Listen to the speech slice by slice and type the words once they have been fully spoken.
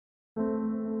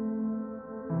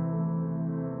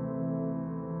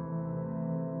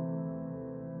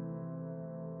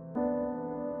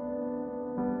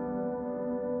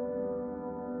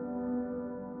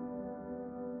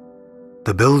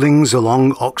The buildings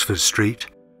along Oxford Street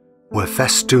were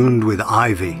festooned with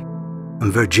ivy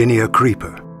and Virginia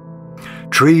creeper.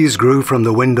 Trees grew from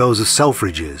the windows of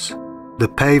Selfridges. The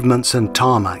pavements and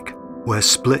tarmac were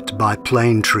split by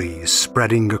plane trees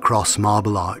spreading across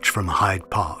Marble Arch from Hyde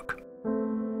Park.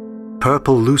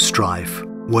 Purple loosestrife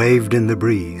waved in the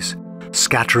breeze,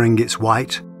 scattering its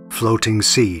white, floating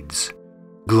seeds,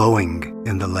 glowing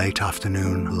in the late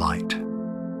afternoon light.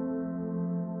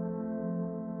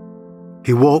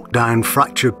 He walked down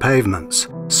fractured pavements,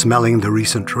 smelling the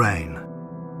recent rain.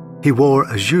 He wore,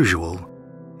 as usual,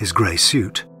 his grey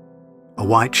suit, a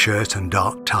white shirt and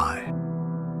dark tie.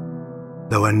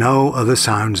 There were no other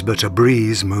sounds but a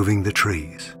breeze moving the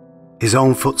trees, his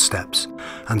own footsteps,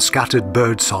 and scattered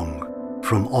birdsong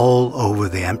from all over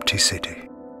the empty city.